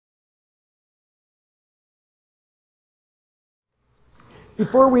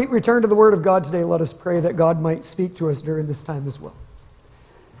Before we return to the Word of God today, let us pray that God might speak to us during this time as well.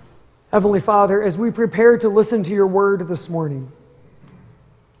 Heavenly Father, as we prepare to listen to your Word this morning,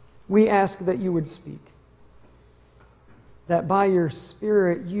 we ask that you would speak. That by your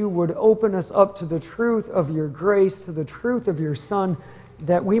Spirit you would open us up to the truth of your grace, to the truth of your Son,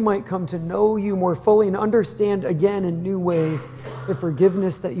 that we might come to know you more fully and understand again in new ways the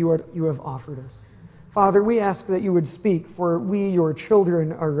forgiveness that you have offered us. Father, we ask that you would speak, for we, your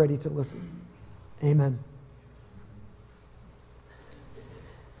children, are ready to listen. Amen.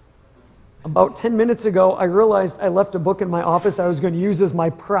 About 10 minutes ago, I realized I left a book in my office I was going to use as my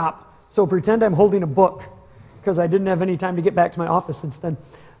prop. So pretend I'm holding a book, because I didn't have any time to get back to my office since then.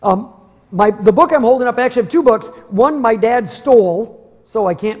 The book I'm holding up, I actually have two books. One my dad stole, so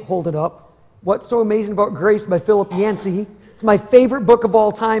I can't hold it up. What's So Amazing About Grace by Philip Yancey. It's my favorite book of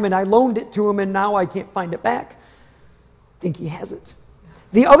all time, and I loaned it to him, and now I can't find it back. I think he has it.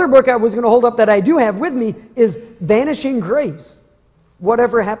 The other book I was going to hold up that I do have with me is Vanishing Grace.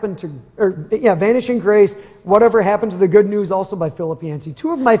 Vanishing Grace, Whatever Happened to the Good News, also by Philip Yancey.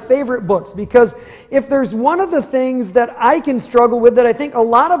 Two of my favorite books, because if there's one of the things that I can struggle with, that I think a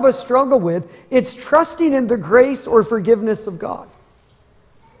lot of us struggle with, it's trusting in the grace or forgiveness of God.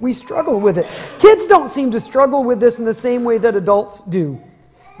 We struggle with it. Kids don't seem to struggle with this in the same way that adults do.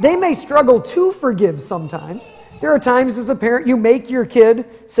 They may struggle to forgive sometimes. There are times as a parent you make your kid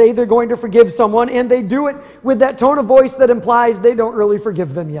say they're going to forgive someone, and they do it with that tone of voice that implies they don't really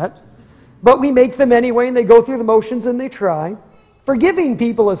forgive them yet. But we make them anyway, and they go through the motions and they try. Forgiving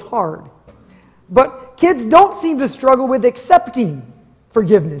people is hard. But kids don't seem to struggle with accepting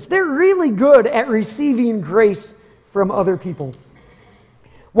forgiveness. They're really good at receiving grace from other people.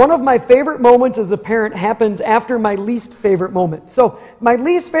 One of my favorite moments as a parent happens after my least favorite moment. So my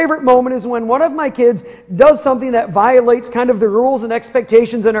least favorite moment is when one of my kids does something that violates kind of the rules and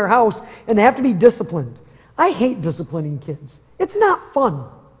expectations in our house, and they have to be disciplined. I hate disciplining kids. It's not fun.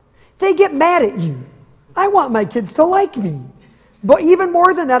 They get mad at you. I want my kids to like me. But even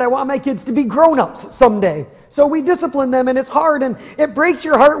more than that, I want my kids to be grown-ups someday. So we discipline them, and it's hard, and it breaks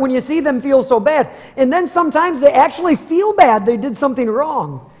your heart when you see them feel so bad. And then sometimes they actually feel bad they did something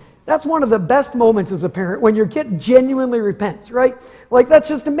wrong. That's one of the best moments as a parent, when your kid genuinely repents, right? Like, that's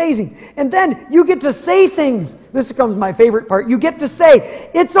just amazing. And then you get to say things. This becomes my favorite part. You get to say,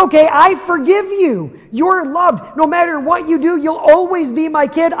 it's okay, I forgive you. You're loved. No matter what you do, you'll always be my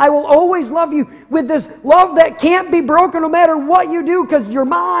kid. I will always love you with this love that can't be broken no matter what you do, because you're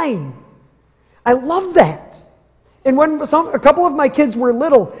mine. I love that. And when a couple of my kids were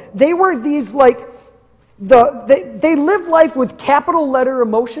little, they were these they live life with capital letter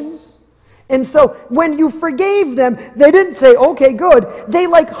emotions. And so when you forgave them, they didn't say, okay, good. They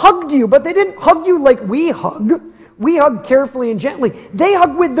hugged you, but they didn't hug you like we hug. We hug carefully and gently. They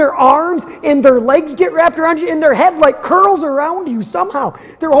hug with their arms, and their legs get wrapped around you, and their head curls around you somehow.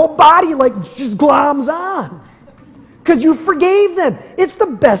 Their whole body just gloms on. Because you forgave them. It's the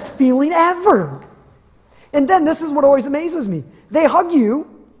best feeling ever. And then this is what always amazes me. They hug you,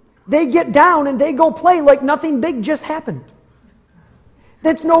 they get down, and they go play like nothing big just happened.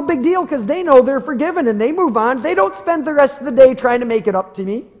 That's no big deal, because they know they're forgiven, and they move on. They don't spend the rest of the day trying to make it up to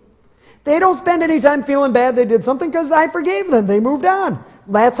me. They don't spend any time feeling bad they did something, because I forgave them. They moved on.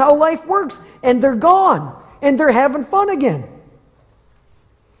 That's how life works. And they're gone. And they're having fun again.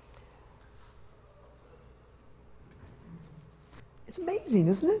 It's amazing,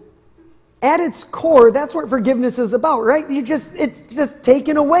 isn't it? At its core, that's what forgiveness is about, right? It's just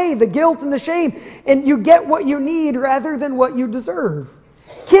taking away the guilt and the shame, and you get what you need rather than what you deserve.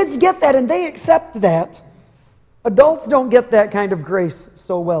 Kids get that, and they accept that. Adults don't get that kind of grace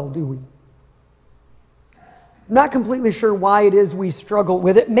so well, do we? I'm not completely sure why it is we struggle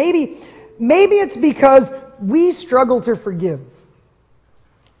with it. Maybe it's because we struggle to forgive.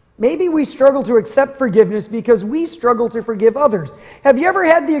 Maybe we struggle to accept forgiveness because we struggle to forgive others. Have you ever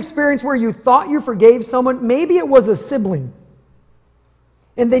had the experience where you thought you forgave someone? Maybe it was a sibling,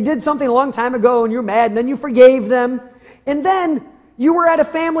 and they did something a long time ago, and you're mad, and then you forgave them, and then you were at a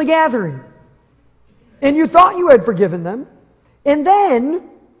family gathering, and you thought you had forgiven them, and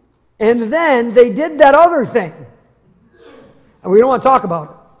then they did that other thing. And we don't want to talk about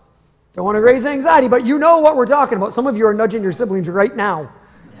it. Don't want to raise anxiety, but you know what we're talking about. Some of you are nudging your siblings right now.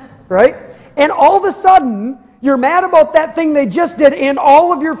 Right? And all of a sudden, you're mad about that thing they just did, and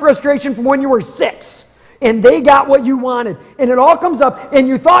all of your frustration from when you were 6, and they got what you wanted, and it all comes up, and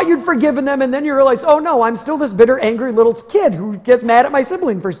you thought you'd forgiven them, and then you realize, oh no, I'm still this bitter, angry little kid who gets mad at my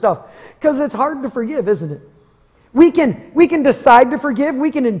sibling for stuff. Because it's hard to forgive, isn't it? We can decide to forgive,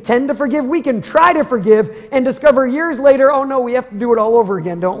 we can intend to forgive, we can try to forgive, and discover years later, oh no, we have to do it all over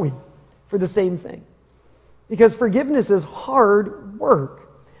again, don't we? For the same thing. Because forgiveness is hard work.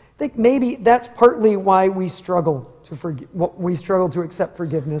 I think maybe that's partly why we struggle to accept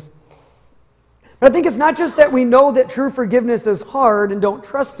forgiveness. But I think it's not just that we know that true forgiveness is hard and don't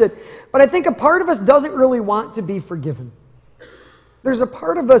trust it, but I think a part of us doesn't really want to be forgiven. There's a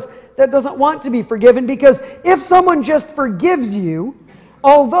part of us that doesn't want to be forgiven, because if someone just forgives you,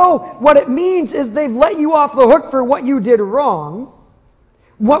 although what it means is they've let you off the hook for what you did wrong,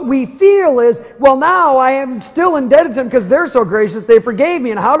 what we feel is, well, now I am still indebted to them because they're so gracious, they forgave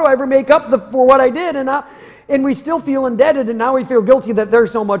me, and how do I ever make up for what I did? And we still feel indebted, and now we feel guilty that they're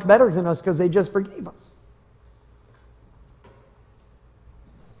so much better than us because they just forgave us.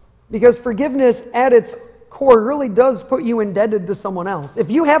 Because forgiveness at its core really does put you indebted to someone else. If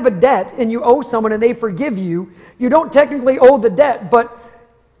you have a debt and you owe someone and they forgive you, you don't technically owe the debt, but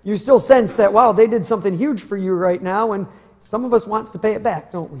you still sense that, wow, they did something huge for you right now, and some of us wants to pay it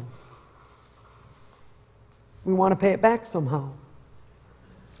back, don't we? We want to pay it back somehow.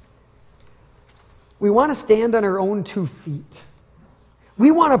 We want to stand on our own 2 feet.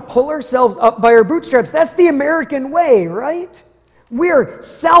 We want to pull ourselves up by our bootstraps. That's the American way, right? We're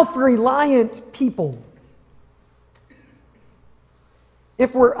self-reliant people.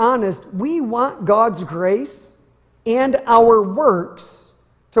 If we're honest, we want God's grace and our works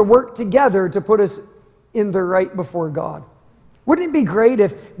to work together to put us in the right before God. Wouldn't it be great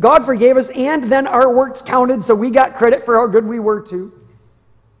if God forgave us and then our works counted so we got credit for how good we were too?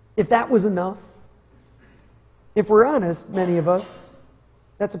 If that was enough? If we're honest, many of us,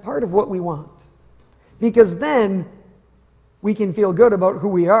 that's a part of what we want. Because then we can feel good about who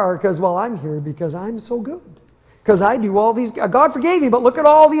we are because, well, I'm here because I'm so good. Because I do all these, God forgave me, but look at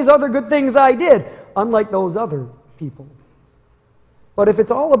all these other good things I did, unlike those other people. But if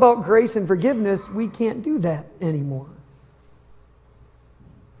it's all about grace and forgiveness, we can't do that anymore.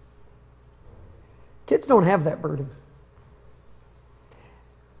 Kids don't have that burden.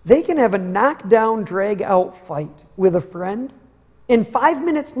 They can have a knockdown, drag-out fight with a friend, and 5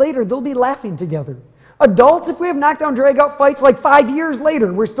 minutes later, they'll be laughing together. Adults, if we have knockdown, drag-out fights, like 5 years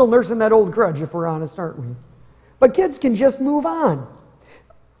later, we're still nursing that old grudge, if we're honest, aren't we? But kids can just move on.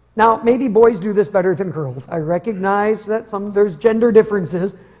 Now, maybe boys do this better than girls. I recognize that there's gender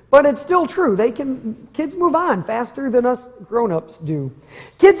differences, but it's still true. Kids move on faster than us grown-ups do.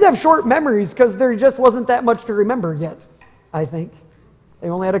 Kids have short memories because there just wasn't that much to remember yet, I think. They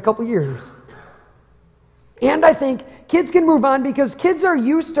only had a couple years. And I think kids can move on because kids are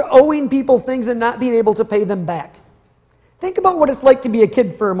used to owing people things and not being able to pay them back. Think about what it's like to be a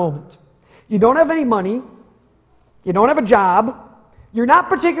kid for a moment. You don't have any money. You don't have a job. You're not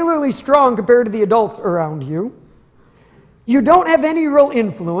particularly strong compared to the adults around you. You don't have any real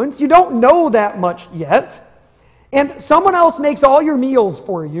influence. You don't know that much yet. And someone else makes all your meals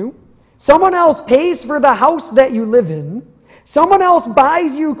for you. Someone else pays for the house that you live in. Someone else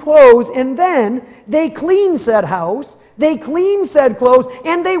buys you clothes, and then they clean said house, they clean said clothes,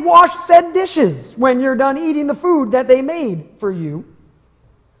 and they wash said dishes when you're done eating the food that they made for you.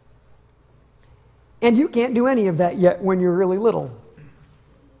 And you can't do any of that yet when you're really little.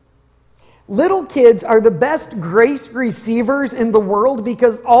 Little kids are the best grace receivers in the world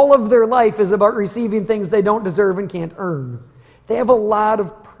because all of their life is about receiving things they don't deserve and can't earn. They have a lot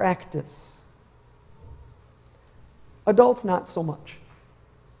of practice. Adults, not so much.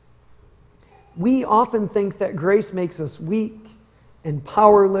 We often think that grace makes us weak and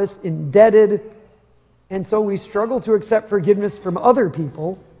powerless, indebted, and so we struggle to accept forgiveness from other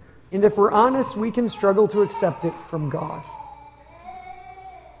people, and if we're honest, we can struggle to accept it from God.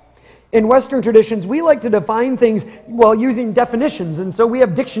 In Western traditions, we like to define things while using definitions, and so we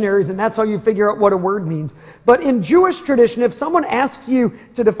have dictionaries, and that's how you figure out what a word means. But in Jewish tradition, if someone asks you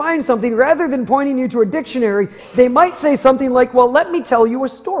to define something, rather than pointing you to a dictionary, they might say something like, well, let me tell you a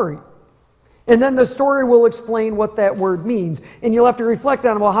story. And then the story will explain what that word means. And you'll have to reflect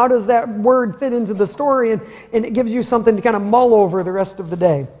on, well, how does that word fit into the story? And it gives you something to kind of mull over the rest of the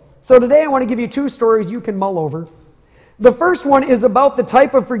day. So today I want to give you two stories you can mull over. The first one is about the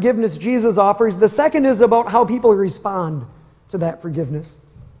type of forgiveness Jesus offers. The second is about how people respond to that forgiveness.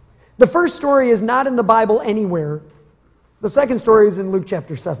 The first story is not in the Bible anywhere. The second story is in Luke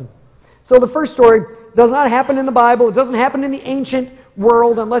chapter 7. So the first story does not happen in the Bible. It doesn't happen in the ancient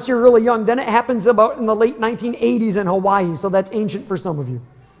world unless you're really young. Then it happens about in the late 1980s in Hawaii. So that's ancient for some of you.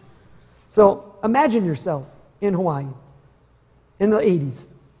 So imagine yourself in Hawaii in the 80s.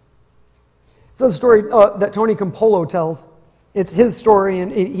 So the story that Tony Campolo tells It's his story, and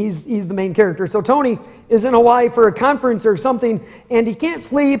he's the main character. So Tony is in Hawaii for a conference or something, and he can't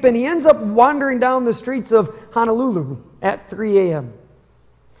sleep, and he ends up wandering down the streets of Honolulu at 3 a.m.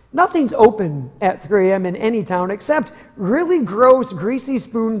 Nothing's open at 3 a.m. in any town except really gross, greasy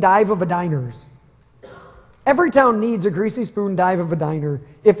spoon dive of a diners. Every town needs a greasy spoon dive of a diner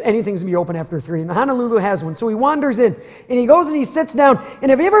if anything's going to be open after 3. And Honolulu has one. So he wanders in, and he goes and he sits down.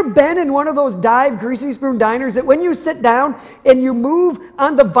 And have you ever been in one of those dive greasy spoon diners that when you sit down and you move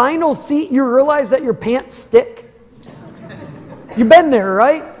on the vinyl seat, you realize that your pants stick? You've been there,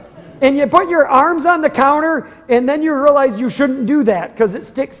 right? And you put your arms on the counter, and then you realize you shouldn't do that because it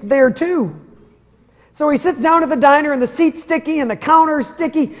sticks there too. So he sits down at the diner, and the seat's sticky, and the counter's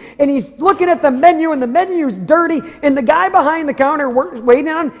sticky, and he's looking at the menu, and the menu's dirty, and the guy behind the counter waiting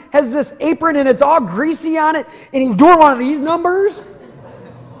on has this apron, and it's all greasy on it, and he's doing one of these numbers.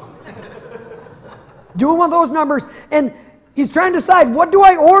 Doing one of those numbers, and he's trying to decide, what do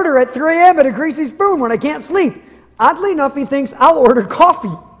I order at 3 a.m. at a greasy spoon when I can't sleep? Oddly enough, he thinks, I'll order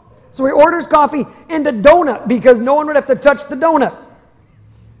coffee. So he orders coffee and a donut, because no one would have to touch the donut.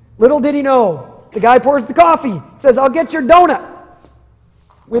 Little did he know, the guy pours the coffee, says, I'll get your donut,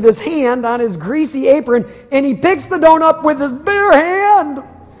 with his hand on his greasy apron, and he picks the donut up with his bare hand.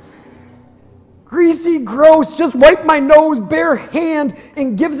 Greasy, gross, just wipe my nose, bare hand,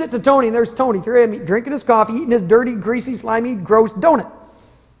 and gives it to Tony. And there's Tony, 3 a.m., drinking his coffee, eating his dirty, greasy, slimy, gross donut.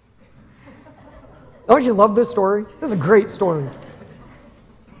 Don't you love this story? This is a great story.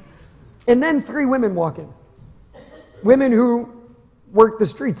 And then 3 women walk in. Women who work the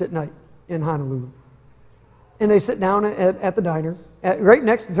streets at night in Honolulu. And they sit down at the diner, right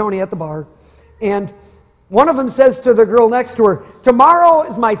next to Tony at the bar. And one of them says to the girl next to her, tomorrow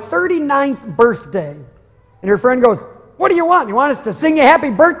is my 39th birthday. And her friend goes, what do you want? You want us to sing you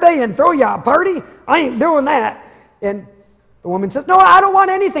happy birthday and throw you a party? I ain't doing that. And the woman says, no, I don't want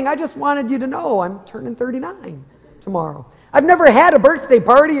anything. I just wanted you to know I'm turning 39 tomorrow. I've never had a birthday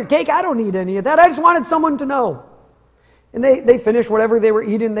party or cake. I don't need any of that. I just wanted someone to know. And they finish whatever they were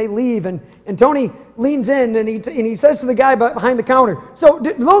eating, they leave, and Tony leans in and he says to the guy behind the counter, so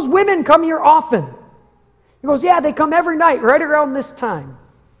do those women come here often? He goes, yeah, they come every night right around this time.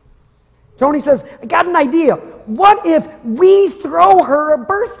 Tony says, I got an idea. What if we throw her a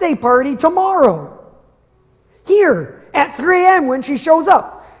birthday party tomorrow? Here at 3 a.m. when she shows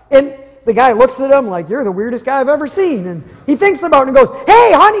up. And the guy looks at him like, you're the weirdest guy I've ever seen. And he thinks about it and goes,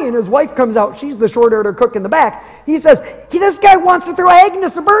 hey, honey. And his wife comes out. She's the short-order cook in the back. He says, this guy wants to throw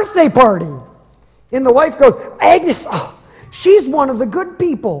Agnes a birthday party. And the wife goes, Agnes, oh, she's one of the good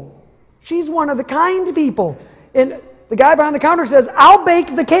people. She's one of the kind people. And the guy behind the counter says, I'll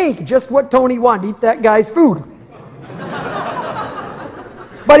bake the cake. Just what Tony wanted. Eat that guy's food.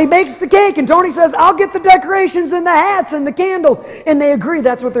 But he bakes the cake, and Tony says, I'll get the decorations and the hats and the candles. And they agree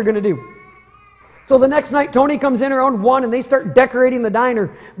that's what they're going to do. So the next night, Tony comes in around 1, and they start decorating the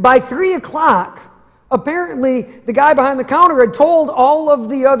diner. By 3 o'clock, apparently, the guy behind the counter had told all of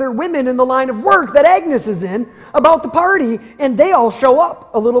the other women in the line of work that Agnes is in about the party, and they all show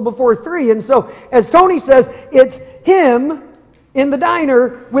up a little before 3. And so, as Tony says, it's him in the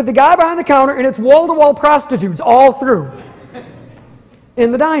diner with the guy behind the counter, and it's wall-to-wall prostitutes all through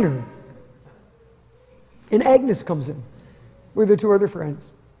in the diner. And Agnes comes in with her 2 other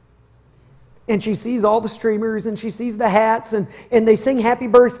friends. And she sees all the streamers, and she sees the hats, and they sing happy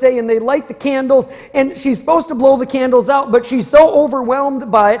birthday, and they light the candles, and she's supposed to blow the candles out, but she's so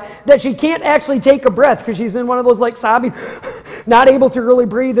overwhelmed by it that she can't actually take a breath because she's in one of those like sobbing, not able to really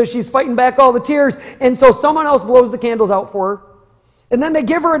breathe as she's fighting back all the tears. And so someone else blows the candles out for her. And then they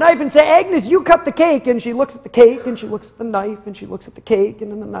give her a knife and say, Agnes, you cut the cake. And she looks at the cake, and she looks at the knife, and she looks at the cake, and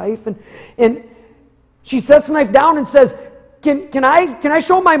then the knife. And she sets the knife down and says, Can I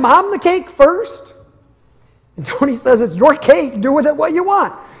show my mom the cake first? And Tony says, it's your cake. Do with it what you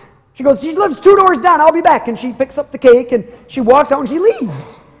want. She goes, she lives 2 doors down. I'll be back. And she picks up the cake, and she walks out, and she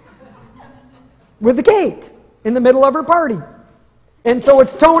leaves with the cake in the middle of her party. And so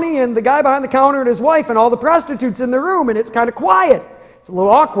it's Tony and the guy behind the counter and his wife and all the prostitutes in the room, and it's kind of quiet. It's a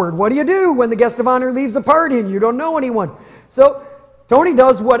little awkward. What do you do when the guest of honor leaves the party and you don't know anyone? So Tony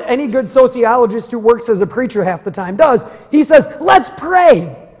does what any good sociologist who works as a preacher half the time does. He says, let's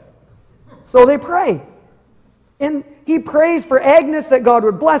pray. So they pray. And he prays for Agnes that God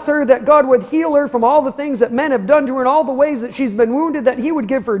would bless her, that God would heal her from all the things that men have done to her and all the ways that she's been wounded, that he would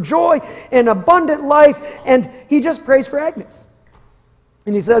give her joy and abundant life. And he just prays for Agnes.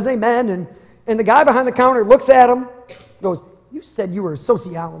 And he says, amen. And the guy behind the counter looks at him, goes, you said you were a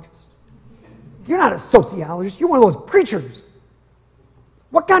sociologist. You're not a sociologist. You're one of those preachers.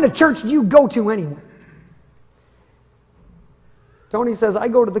 What kind of church do you go to anyway? Tony says, I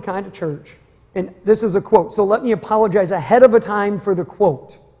go to the kind of church, and this is a quote, so let me apologize ahead of a time for the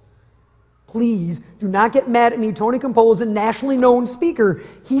quote. Please do not get mad at me. Tony Campolo is a nationally known speaker.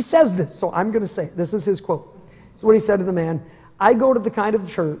 He says this, so I'm going to say it. This is his quote. This is what he said to the man. I go to the kind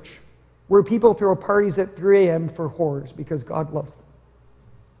of church where people throw parties at 3 a.m. for whores because God loves them.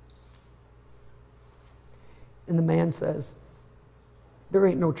 And the man says, there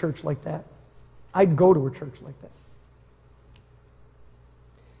ain't no church like that. I'd go to a church like that.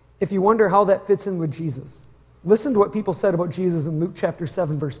 If you wonder how that fits in with Jesus, listen to what people said about Jesus in Luke chapter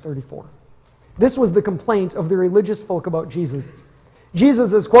 7, verse 34. This was the complaint of the religious folk about Jesus.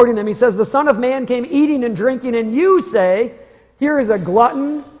 Jesus is quoting them. He says, the Son of Man came eating and drinking, and you say, here is a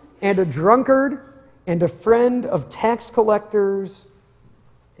glutton and a drunkard and a friend of tax collectors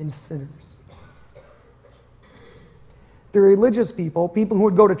and sinners. The religious people who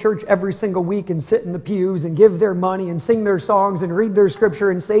would go to church every single week and sit in the pews and give their money and sing their songs and read their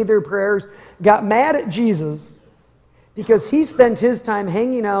scripture and say their prayers, got mad at Jesus because he spent his time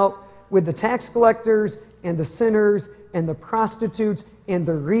hanging out with the tax collectors and the sinners and the prostitutes and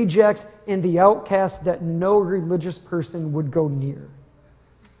the rejects and the outcasts that no religious person would go near.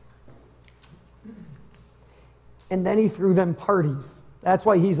 And then he threw them parties. That's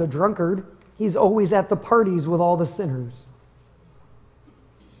why he's a drunkard. He's always at the parties with all the sinners.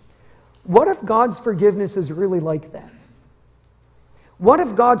 What if God's forgiveness is really like that? What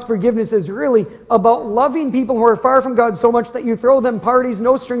if God's forgiveness is really about loving people who are far from God so much that you throw them parties,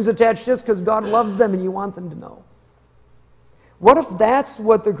 no strings attached, just because God loves them and you want them to know? What if that's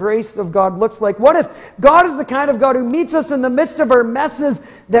what the grace of God looks like? What if God is the kind of God who meets us in the midst of our messes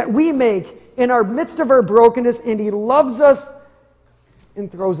that we make, in our midst of our brokenness, and he loves us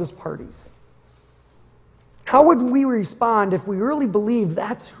and throws us parties? How would we respond if we really believed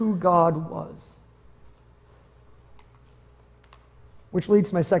that's who God was? Which leads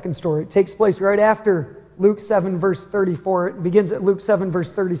to my second story. It takes place right after Luke 7, verse 34. It begins at Luke 7,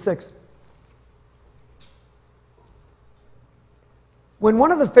 verse 36. When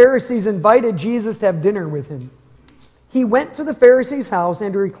one of the Pharisees invited Jesus to have dinner with him, he went to the Pharisee's house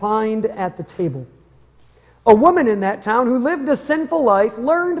and reclined at the table. A woman in that town who lived a sinful life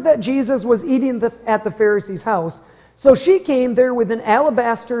learned that Jesus was eating at the Pharisee's house, so she came there with an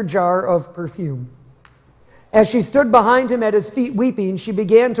alabaster jar of perfume. As she stood behind him at his feet weeping, she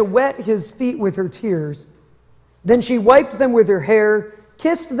began to wet his feet with her tears. Then she wiped them with her hair,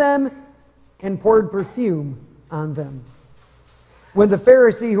 kissed them, and poured perfume on them. When the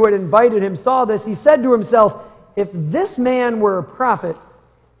Pharisee who had invited him saw this, he said to himself, if this man were a prophet,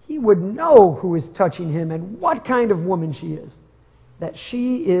 he would know who is touching him and what kind of woman she is, that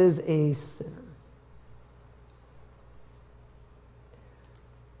she is a sinner.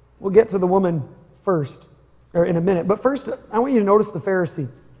 We'll get to the woman first, or in a minute. But first, I want you to notice the Pharisee.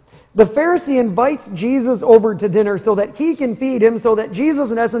 The Pharisee invites Jesus over to dinner so that he can feed him, so that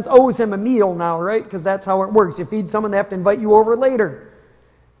Jesus, in essence, owes him a meal now, right? Because that's how it works. You feed someone, they have to invite you over later.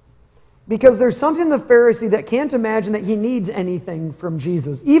 Because there's something in the Pharisee that can't imagine that he needs anything from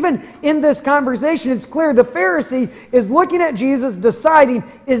Jesus. Even in this conversation, it's clear the Pharisee is looking at Jesus, deciding,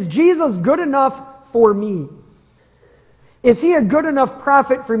 is Jesus good enough for me? Is he a good enough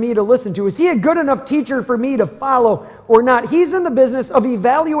prophet for me to listen to? Is he a good enough teacher for me to follow or not? He's in the business of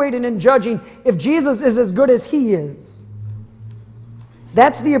evaluating and judging if Jesus is as good as he is.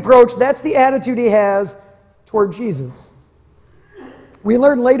 That's the approach, that's the attitude he has toward Jesus. We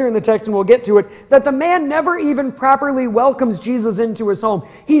learn later in the text, and we'll get to it, that the man never even properly welcomes Jesus into his home.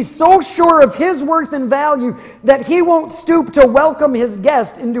 He's so sure of his worth and value that he won't stoop to welcome his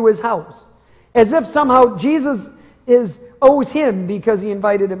guest into his house, as if somehow Jesus owes him because he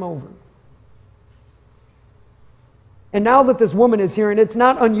invited him over. And now that this woman is here, and it's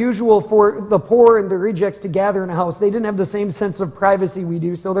not unusual for the poor and the rejects to gather in a house. They didn't have the same sense of privacy we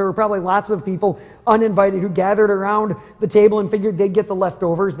do, so there were probably lots of people uninvited who gathered around the table and figured they'd get the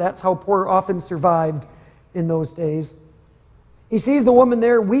leftovers. That's how poor often survived in those days. He sees the woman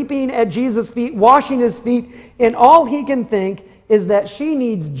there weeping at Jesus' feet, washing his feet, and all he can think is that she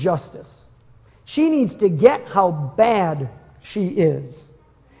needs justice. She needs to get how bad she is.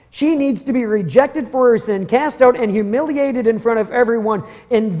 She needs to be rejected for her sin, cast out and humiliated in front of everyone.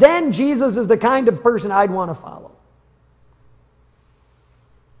 And then Jesus is the kind of person I'd want to follow.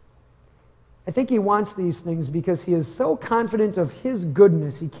 I think he wants these things because he is so confident of his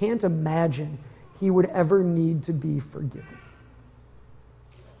goodness, he can't imagine he would ever need to be forgiven.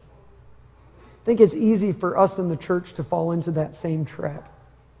 I think it's easy for us in the church to fall into that same trap.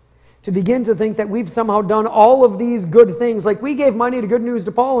 To begin to think that we've somehow done all of these good things. Like we gave money to Good News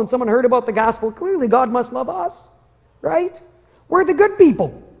to Paul and someone heard about the gospel. Clearly God must love us, right? We're the good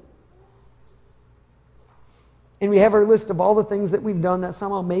people. And we have our list of all the things that we've done that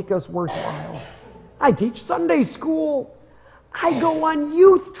somehow make us worthwhile. I teach Sunday school. I go on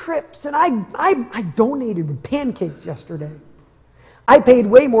youth trips, and I donated with pancakes yesterday. I paid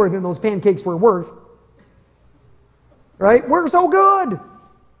way more than those pancakes were worth. Right? We're so good.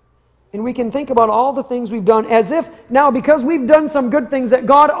 And we can think about all the things we've done as if now, because we've done some good things, that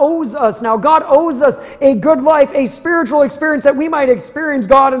God owes us. Now, God owes us a good life, a spiritual experience, that we might experience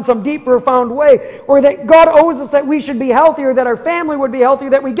God in some deep, profound way. Or that God owes us that we should be healthier, that our family would be healthier,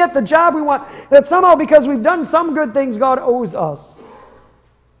 that we get the job we want. That somehow, because we've done some good things, God owes us.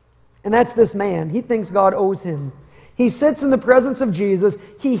 And that's this man. He thinks God owes him. He sits in the presence of Jesus.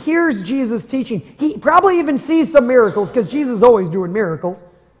 He hears Jesus teaching. He probably even sees some miracles, because Jesus is always doing miracles.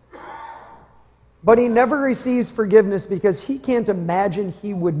 But he never receives forgiveness because he can't imagine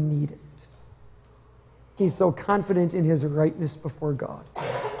he would need it. He's so confident in his rightness before God.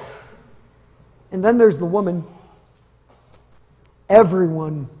 And then there's the woman.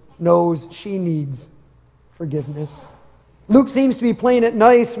 Everyone knows she needs forgiveness. Luke seems to be playing it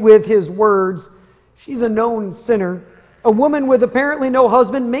nice with his words. She's a known sinner. A woman with apparently no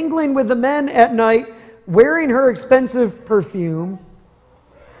husband, mingling with the men at night, wearing her expensive perfume.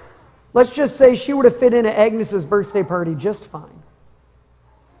 Let's just say she would have fit in at Agnes's birthday party just fine.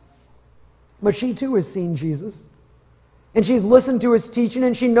 But she too has seen Jesus. And she's listened to his teaching,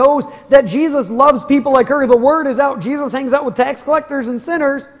 and she knows that Jesus loves people like her. The word is out. Jesus hangs out with tax collectors and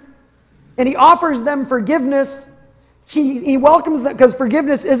sinners, and he offers them forgiveness. He welcomes them, because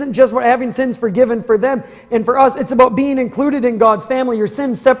forgiveness isn't just about having sins forgiven for them and for us. It's about being included in God's family. Your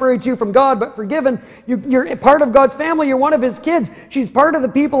sin separates you from God, but forgiven, you're part of God's family. You're one of his kids. She's part of the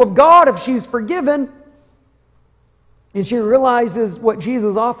people of God if she's forgiven. And she realizes what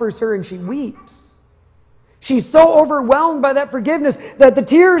Jesus offers her, and she weeps. She's so overwhelmed by that forgiveness that the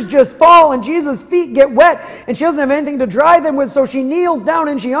tears just fall, and Jesus' feet get wet, and she doesn't have anything to dry them with, so she kneels down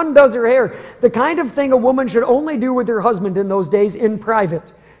and she undoes her hair. The kind of thing a woman should only do with her husband in those days in private,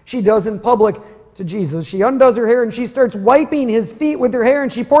 she does in public to Jesus. She undoes her hair and she starts wiping his feet with her hair,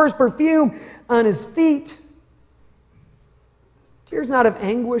 and she pours perfume on his feet. Tears not of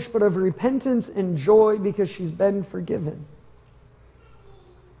anguish, but of repentance and joy, because she's been forgiven.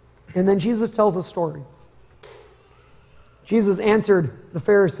 And then Jesus tells a story. Jesus answered the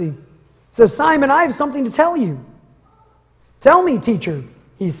Pharisee. He says, Simon, I have something to tell you. Tell me, teacher,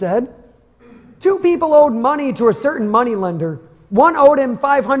 he said. 2 people owed money to a certain moneylender. One owed him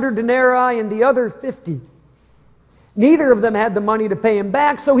 500 denarii and the other 50. Neither of them had the money to pay him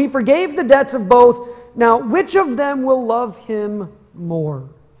back, so he forgave the debts of both. Now, which of them will love him more?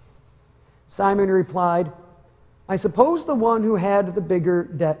 Simon replied, I suppose the one who had the bigger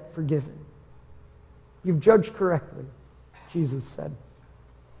debt forgiven. You've judged correctly, Jesus said.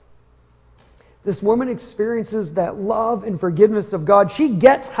 This woman experiences that love and forgiveness of God. She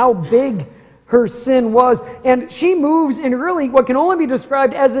gets how big her sin was, and she moves in really what can only be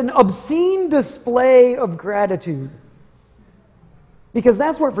described as an obscene display of gratitude. Because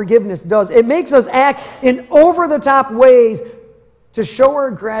that's what forgiveness does. It makes us act in over-the-top ways to show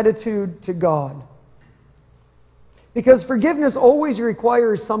our gratitude to God. Because forgiveness always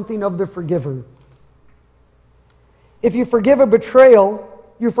requires something of the forgiver. If you forgive a betrayal,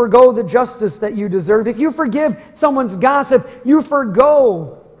 you forgo the justice that you deserve. If you forgive someone's gossip, you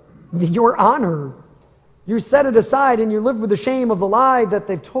forgo your honor. You set it aside and you live with the shame of the lie that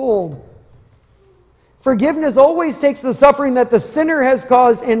they've told. Forgiveness always takes the suffering that the sinner has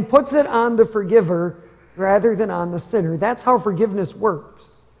caused and puts it on the forgiver rather than on the sinner. That's how forgiveness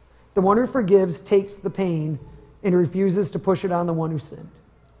works. The one who forgives takes the pain and refuses to push it on the one who sinned.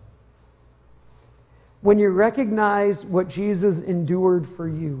 When you recognize what Jesus endured for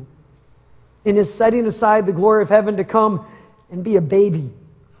you, in his setting aside the glory of heaven to come and be a baby,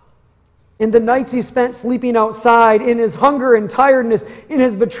 in the nights he spent sleeping outside, in his hunger and tiredness, in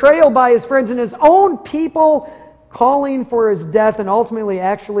his betrayal by his friends, in his own people calling for his death, and ultimately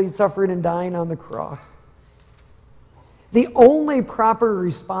actually suffering and dying on the cross. The only proper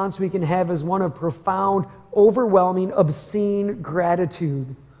response we can have is one of profound, overwhelming, obscene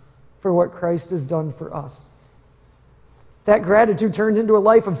gratitude for what Christ has done for us. That gratitude turns into a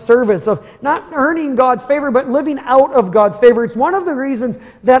life of service, of not earning God's favor, but living out of God's favor. It's one of the reasons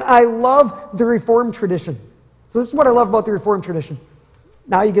that I love the Reformed tradition. So this is what I love about the Reformed tradition.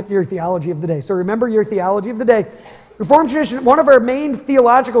 Now you get to your theology of the day. So remember your theology of the day. Reformed tradition, one of our main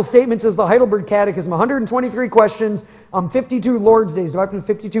theological statements is the Heidelberg Catechism, 123 questions, 52 Lord's Days, divided into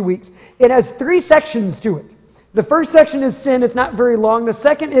 52 weeks. It has 3 sections to it. The first section is sin. It's not very long. The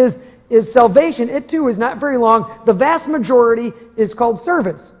second is is salvation. It too is not very long. The vast majority is called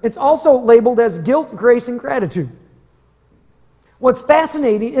service. It's also labeled as guilt, grace, and gratitude. What's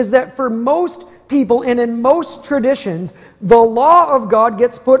fascinating is that for most people and in most traditions, the law of God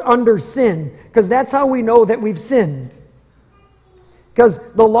gets put under sin, because that's how we know that we've sinned.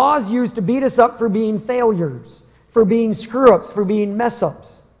 Because the law is used to beat us up for being failures, for being screw-ups, for being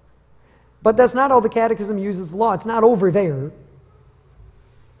mess-ups. But that's not how the Catechism uses the law. It's not over there.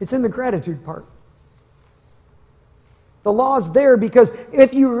 It's in the gratitude part. The law is there because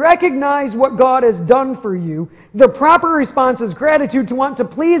if you recognize what God has done for you, the proper response is gratitude, to want to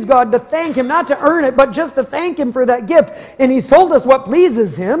please God, to thank Him, not to earn it, but just to thank Him for that gift. And He's told us what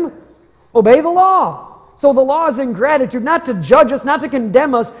pleases Him. Obey the law. So the law is in gratitude, not to judge us, not to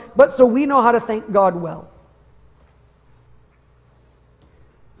condemn us, but so we know how to thank God well.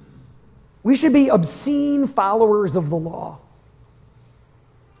 We should be obscene followers of the law.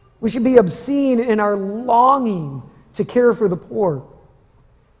 We should be obscene in our longing to care for the poor,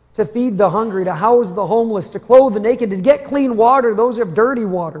 to feed the hungry, to house the homeless, to clothe the naked, to get clean water, those who have dirty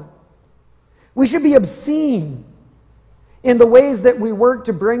water. We should be obscene in the ways that we work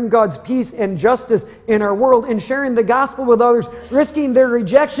to bring God's peace and justice in our world, and sharing the gospel with others, risking their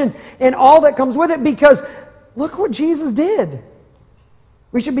rejection and all that comes with it, because look what Jesus did.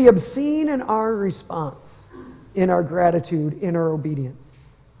 We should be obscene in our response, in our gratitude, in our obedience.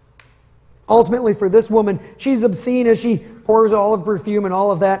 Ultimately, for this woman, she's obscene as she pours all of perfume and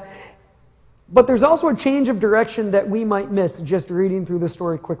all of that. But there's also a change of direction that we might miss just reading through the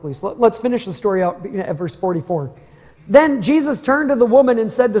story quickly. So let's finish the story out at verse 44. Then Jesus turned to the woman and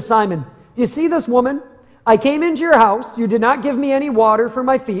said to Simon, "Do you see this woman? I came into your house. You did not give me any water for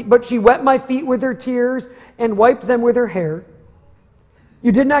my feet, but she wet my feet with her tears and wiped them with her hair.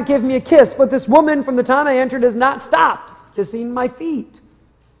 You did not give me a kiss, but this woman from the time I entered has not stopped kissing my feet.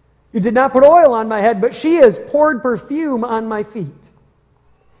 You did not put oil on my head, but she has poured perfume on my feet.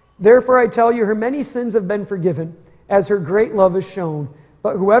 Therefore I tell you, her many sins have been forgiven, as her great love is shown.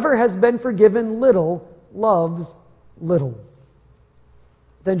 But whoever has been forgiven little loves little."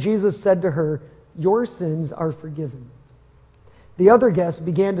 Then Jesus said to her, "Your sins are forgiven." The other guests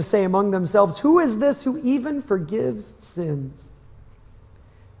began to say among themselves, "Who is this who even forgives sins?"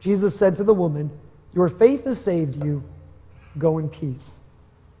 Jesus said to the woman, "Your faith has saved you. Go in peace."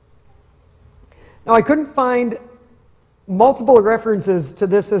 Now, I couldn't find multiple references to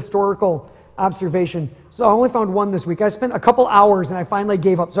this historical observation, so I only found one this week. I spent a couple hours and I finally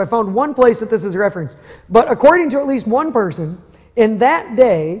gave up. So I found one place that this is referenced. But according to at least one person, in that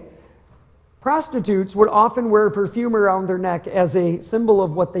day, prostitutes would often wear perfume around their neck as a symbol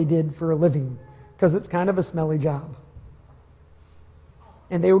of what they did for a living, because it's kind of a smelly job.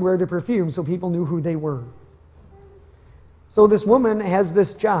 And they would wear the perfume so people knew who they were. So this woman has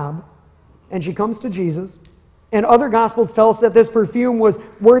this job, and she comes to Jesus, and other Gospels tell us that this perfume was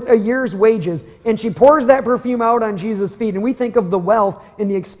worth a year's wages, and she pours that perfume out on Jesus' feet, and we think of the wealth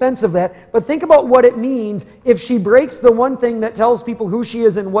and the expense of that, but think about what it means if she breaks the one thing that tells people who she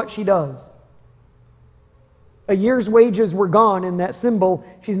is and what she does. A year's wages were gone in that symbol.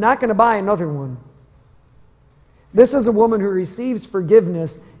 She's not going to buy another one. This is a woman who receives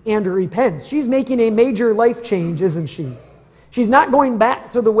forgiveness and repents. She's making a major life change, isn't she? She's not going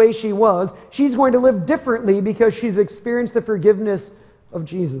back to the way she was. She's going to live differently because she's experienced the forgiveness of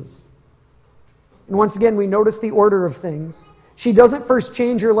Jesus. And once again, we notice the order of things. She doesn't first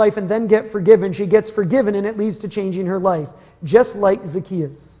change her life and then get forgiven. She gets forgiven and it leads to changing her life, just like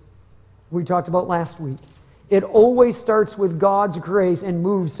Zacchaeus, we talked about last week. It always starts with God's grace and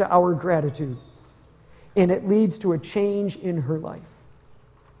moves to our gratitude. And it leads to a change in her life.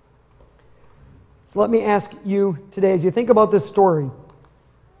 So let me ask you today, as you think about this story,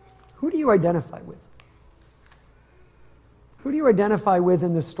 who do you identify with? Who do you identify with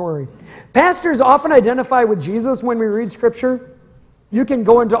in this story? Pastors often identify with Jesus when we read Scripture. You can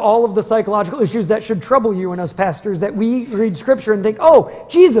go into all of the psychological issues that should trouble you and us pastors, that we read Scripture and think, "Oh,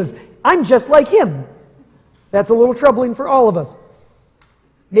 Jesus, I'm just like Him." That's a little troubling for all of us.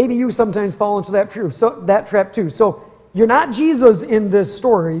 Maybe you sometimes fall into that trap too. So you're not Jesus in this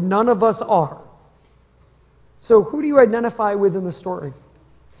story. None of us are. So who do you identify with in the story?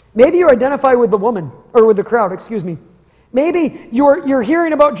 Maybe you identify with the woman, or with the crowd, excuse me. Maybe you're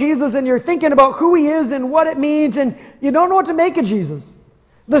hearing about Jesus and you're thinking about who He is and what it means, and you don't know what to make of Jesus.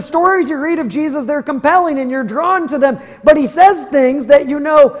 The stories you read of Jesus, they're compelling and you're drawn to them, but He says things that you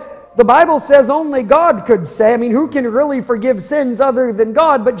know the Bible says only God could say. I mean, who can really forgive sins other than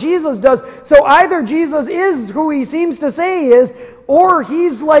God? But Jesus does. So either Jesus is who He seems to say He is, or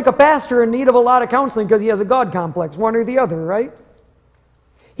He's like a pastor in need of a lot of counseling because he has a God complex, one or the other, right?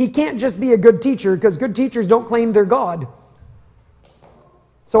 he can't just be a good teacher, because good teachers don't claim they're God.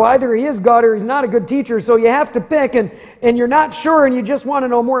 So either he is God or he's not a good teacher, so you have to pick, and you're not sure and you just want to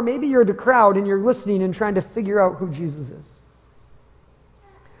know more. Maybe you're the crowd and you're listening and trying to figure out who Jesus is.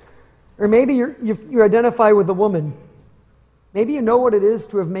 Or maybe you identify with a woman. Maybe you know what it is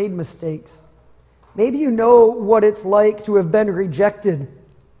to have made mistakes. Maybe you know what it's like to have been rejected,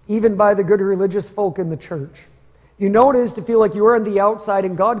 even by the good religious folk in the church. You know what it is to feel like you're on the outside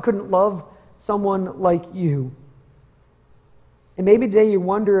and God couldn't love someone like you. And maybe today you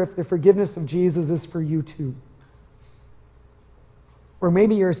wonder if the forgiveness of Jesus is for you too. Or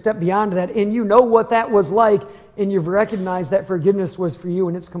maybe you're a step beyond that and you know what that was like and you've recognized that forgiveness was for you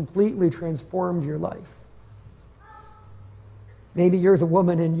and it's completely transformed your life. Maybe you're the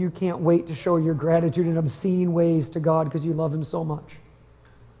woman and you can't wait to show your gratitude in obscene ways to God because you love Him so much.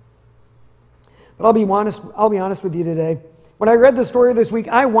 But I'll be honest with you today. When I read the story this week,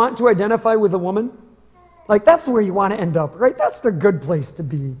 I want to identify with a woman. Like, that's where you want to end up, right? That's the good place to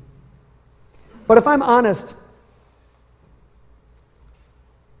be. But if I'm honest,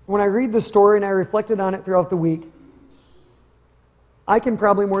 when I read the story and I reflected on it throughout the week, I can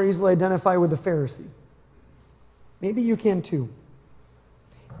probably more easily identify with the Pharisee. Maybe you can too.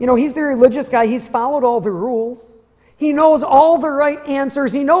 You know, he's the religious guy. He's followed all the rules. He knows all the right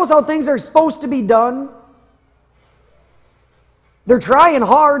answers. He knows how things are supposed to be done. They're trying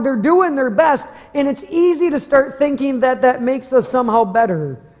hard. They're doing their best. And it's easy to start thinking that that makes us somehow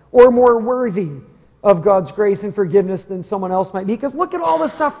better or more worthy of God's grace and forgiveness than someone else might be. Because look at all the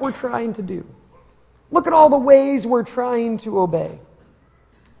stuff we're trying to do. Look at all the ways we're trying to obey.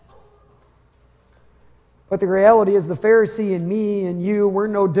 But the reality is the Pharisee and me and you, we're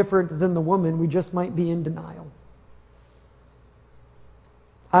no different than the woman. We just might be in denial.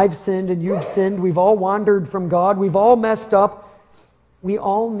 I've sinned and you've sinned. We've all wandered from God. We've all messed up. We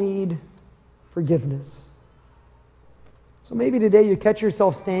all need forgiveness. So maybe today you catch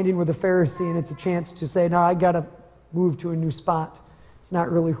yourself standing with a Pharisee and it's a chance to say, no, I got to move to a new spot. It's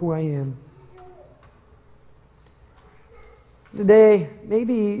not really who I am. Today,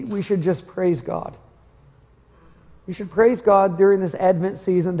 maybe we should just praise God. We should praise God during this Advent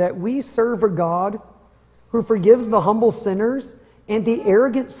season that we serve a God who forgives the humble sinners and the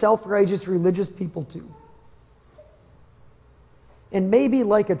arrogant, self-righteous religious people too. And maybe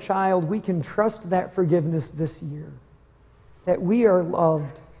like a child, we can trust that forgiveness this year. That we are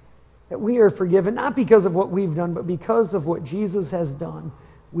loved, that we are forgiven, not because of what we've done, but because of what Jesus has done.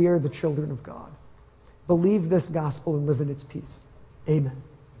 We are the children of God. Believe this gospel and live in its peace. Amen.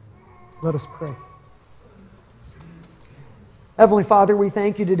 Let us pray. Heavenly Father, we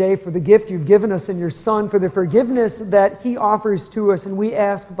thank you today for the gift you've given us in your Son, for the forgiveness that He offers to us, and we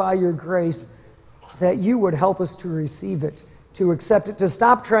ask by your grace that you would help us to receive it, to accept it, to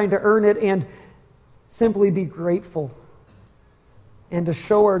stop trying to earn it, and simply be grateful, and to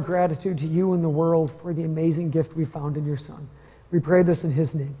show our gratitude to you and the world for the amazing gift we found in your Son. We pray this in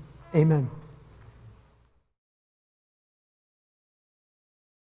His name. Amen.